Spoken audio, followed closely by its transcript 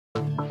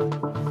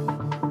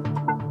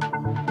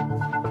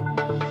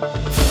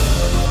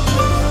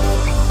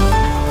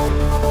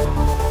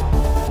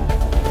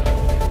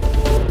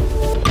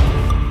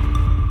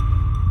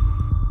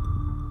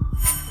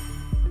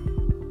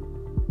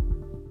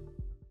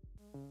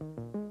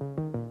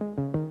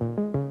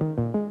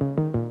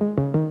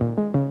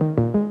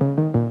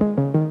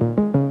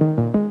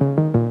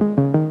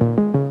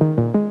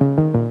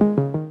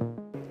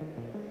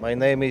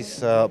name is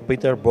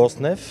Peter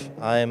Bosnev.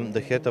 I'm the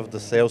head of the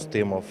sales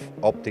team of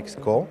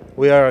OPTIX Co.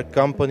 We are a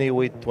company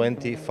with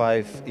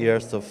 25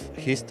 years of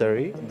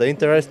history. The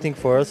interesting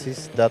for us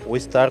is that we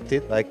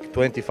started like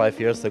 25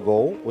 years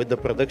ago with the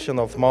production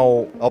of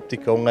small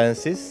optical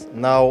lenses.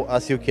 Now,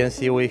 as you can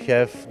see, we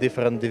have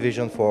different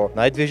divisions for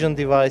night vision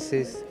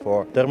devices,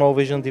 for thermal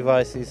vision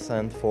devices,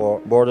 and for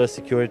border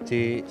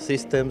security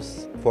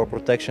systems for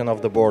protection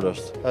of the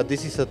borders.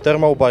 This is a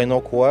thermal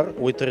binocular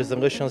with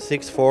resolution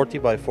 640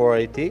 by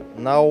 480.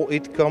 Now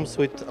it comes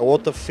with a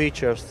lot of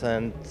features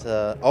and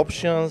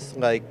options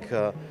like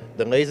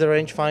the laser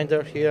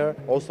rangefinder here.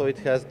 Also it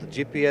has the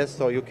GPS,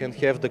 so you can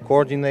have the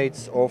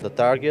coordinates of the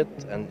target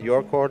and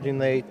your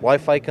coordinate,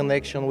 Wi-Fi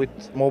connection with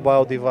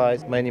mobile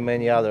device,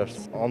 many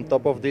others. On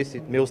top of this,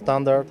 it's mil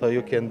standard, so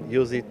you can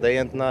use it day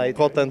and night.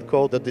 Hot and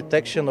cold, the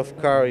detection of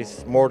car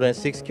is more than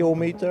 6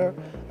 kilometers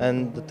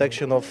and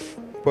detection of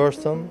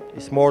person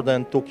is more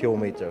than 2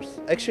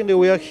 kilometers. Actually,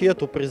 we are here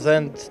to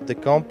present the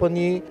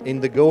company in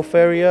the Gulf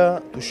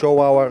area to show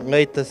our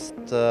latest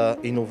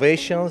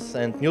innovations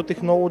and new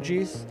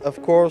technologies.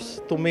 Of course,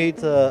 to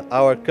meet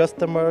our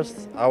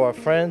customers, our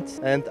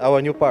friends and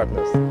our new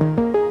partners.